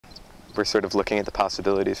we're sort of looking at the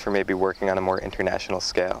possibilities for maybe working on a more international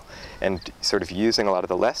scale and sort of using a lot of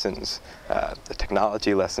the lessons, the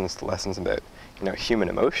technology lessons, the lessons about, you know, human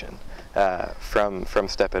emotion from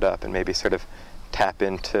Step It Up, and maybe sort of tap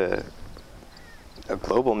into a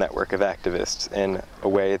global network of activists in a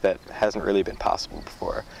way that hasn't really been possible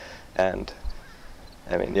before. And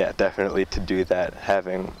I mean, yeah, definitely to do that,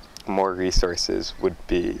 having more resources would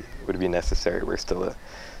be necessary. We're still a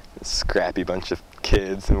scrappy bunch of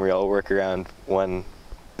kids, and we all work around one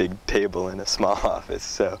big table in a small office,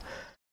 so